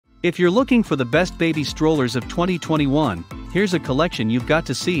If you're looking for the best baby strollers of 2021, here's a collection you've got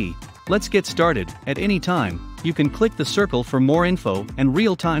to see. Let's get started. At any time, you can click the circle for more info and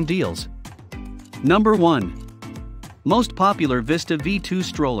real-time deals. Number 1. Most popular Vista V2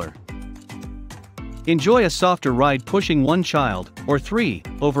 stroller. Enjoy a softer ride pushing one child, or three,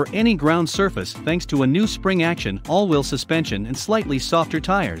 over any ground surface thanks to a new spring-action all-wheel suspension and slightly softer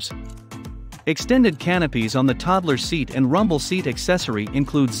tires. Extended canopies on the toddler seat and rumble seat accessory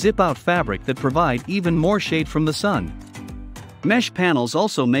include zip-out fabric that provide even more shade from the sun. Mesh panels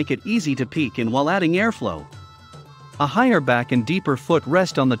also make it easy to peek in while adding airflow. A higher back and deeper foot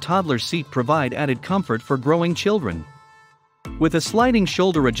rest on the toddler seat provide added comfort for growing children. With a sliding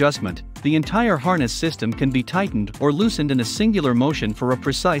shoulder adjustment, the entire harness system can be tightened or loosened in a singular motion for a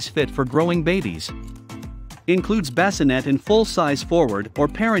precise fit for growing babies. Includes bassinet and full-size forward or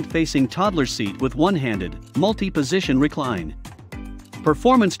parent-facing toddler seat with one-handed, multi-position recline.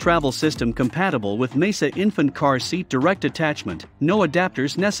 Performance travel system compatible with Mesa infant car seat direct attachment, no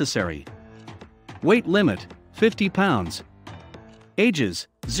adapters necessary. Weight limit, 50 pounds. Ages,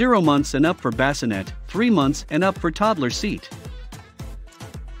 0 months and up for bassinet, 3 months and up for toddler seat.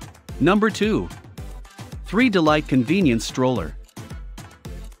 Number 2. 3 Delight Convenience Stroller.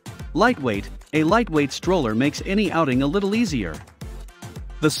 Lightweight. A lightweight stroller makes any outing a little easier.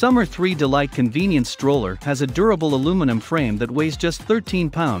 The Summer 3 Delight Convenience Stroller has a durable aluminum frame that weighs just 13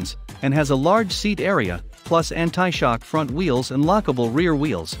 pounds and has a large seat area, plus anti-shock front wheels and lockable rear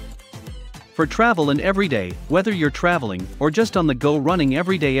wheels. For travel and everyday, whether you're traveling or just on the go running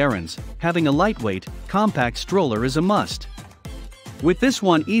everyday errands, having a lightweight, compact stroller is a must. With this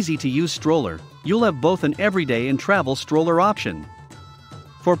one easy-to-use stroller, you'll have both an everyday and travel stroller option.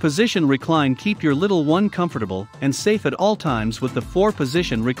 For position recline, keep your little one comfortable and safe at all times with the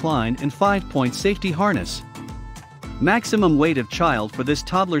 4-position recline and 5-point safety harness. Maximum weight of child for this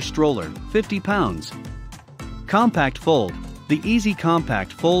toddler stroller, 50 pounds. Compact fold. The easy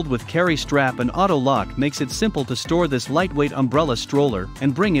compact fold with carry strap and auto lock makes it simple to store this lightweight umbrella stroller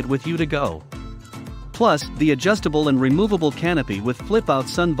and bring it with you to go. Plus, the adjustable and removable canopy with flip-out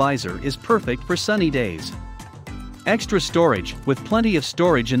sun visor is perfect for sunny days. Extra storage. With plenty of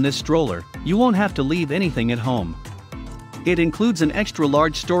storage in this stroller, you won't have to leave anything at home. It includes an extra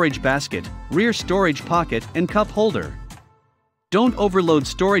large storage basket, rear storage pocket and cup holder. Don't overload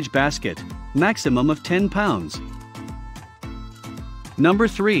storage basket, maximum of 10 pounds. Number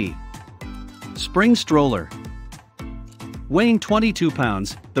 3. Spring Stroller. Weighing 22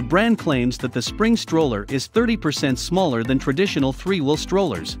 pounds, the brand claims that the Spring Stroller is 30% smaller than traditional 3-wheel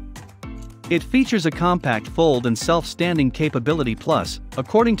strollers. It features a compact fold and self-standing capability plus,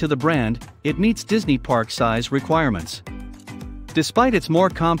 according to the brand, it meets Disney park size requirements. Despite its more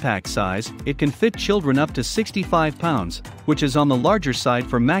compact size, it can fit children up to 65 pounds, which is on the larger side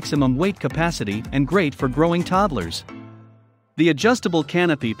for maximum weight capacity and great for growing toddlers. The adjustable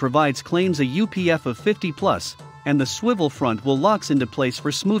canopy claims a UPF of 50 plus, and the swivel front will locks into place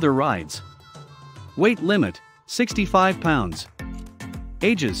for smoother rides. Weight limit, 65 pounds.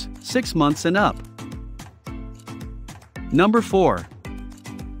 Ages, 6 months and up. Number 4.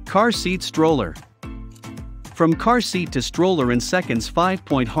 Car Seat Stroller. From car seat to stroller in seconds.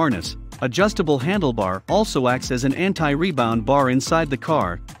 5-point harness, adjustable handlebar also acts as an anti-rebound bar inside the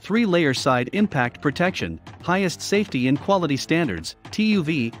car, 3-layer side impact protection, highest safety and quality standards,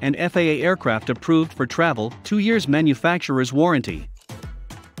 TÜV and FAA aircraft approved for travel, 2 years manufacturer's warranty.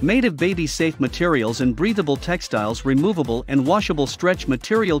 Made of baby-safe materials and breathable textiles, removable and washable stretch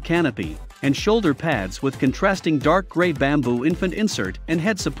material canopy, and shoulder pads with contrasting dark gray bamboo infant insert and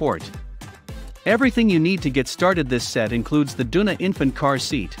head support. Everything you need to get started. This set includes the Duna infant car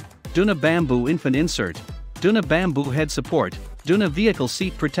seat, Duna bamboo infant insert, Duna bamboo head support, Duna vehicle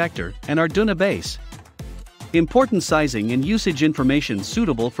seat protector, and our Duna base. Important sizing and usage information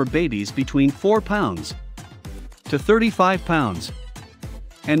suitable for babies between 4 pounds to 35 pounds.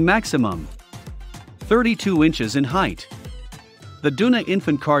 And maximum 32 inches in height. The Duna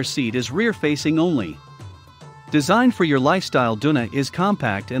infant car seat is rear-facing only. Designed for your lifestyle, Duna is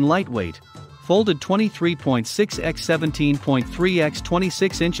compact and lightweight, folded 23.6 x 17.3 x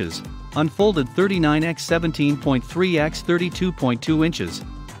 26 inches, unfolded 39 x 17.3 x 32.2 inches.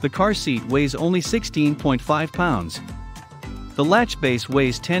 The car seat weighs only 16.5 pounds. The latch base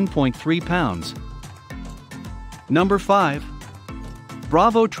weighs 10.3 pounds. Number 5.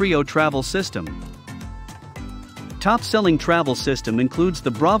 Bravo Trio Travel System. Top-selling travel system includes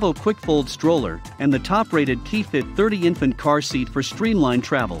the Bravo Quick Fold Stroller and the top-rated KeyFit 30 infant car seat for streamlined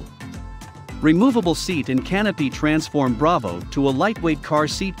travel. Removable seat and canopy transform Bravo to a lightweight car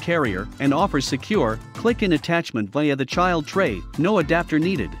seat carrier and offers secure, click-in attachment via the child tray, no adapter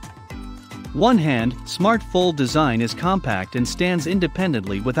needed. One-hand, smart fold design is compact and stands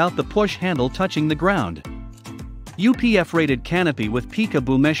independently without the push handle touching the ground. UPF-rated canopy with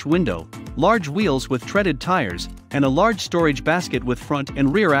peekaboo mesh window, large wheels with treaded tires, and a large storage basket with front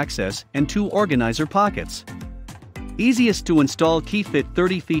and rear access and 2 organizer pockets. Easiest to install key fit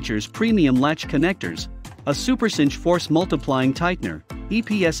 30 features premium latch connectors, a super cinch force multiplying tightener,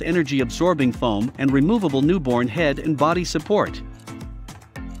 EPS energy absorbing foam and removable newborn head and body support.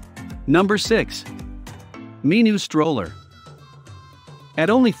 Number 6. Minu Stroller. At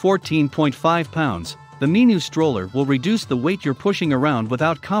only 14.5 pounds, the Minu Stroller will reduce the weight you're pushing around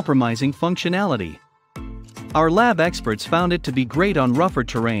without compromising functionality. Our lab experts found it to be great on rougher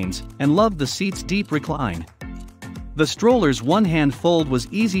terrains and loved the seat's deep recline. The stroller's one-hand fold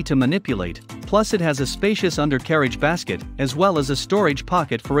was easy to manipulate, plus it has a spacious undercarriage basket as well as a storage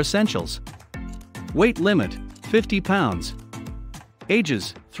pocket for essentials. Weight limit, 50 pounds.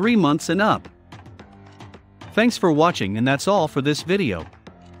 Ages, 3 months and up. Thanks for watching, and that's all for this video.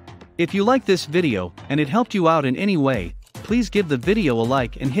 If you like this video and it helped you out in any way, please give the video a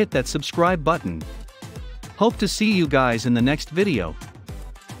like and hit that subscribe button. Hope to see you guys in the next video.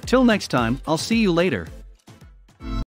 Till next time, I'll see you later.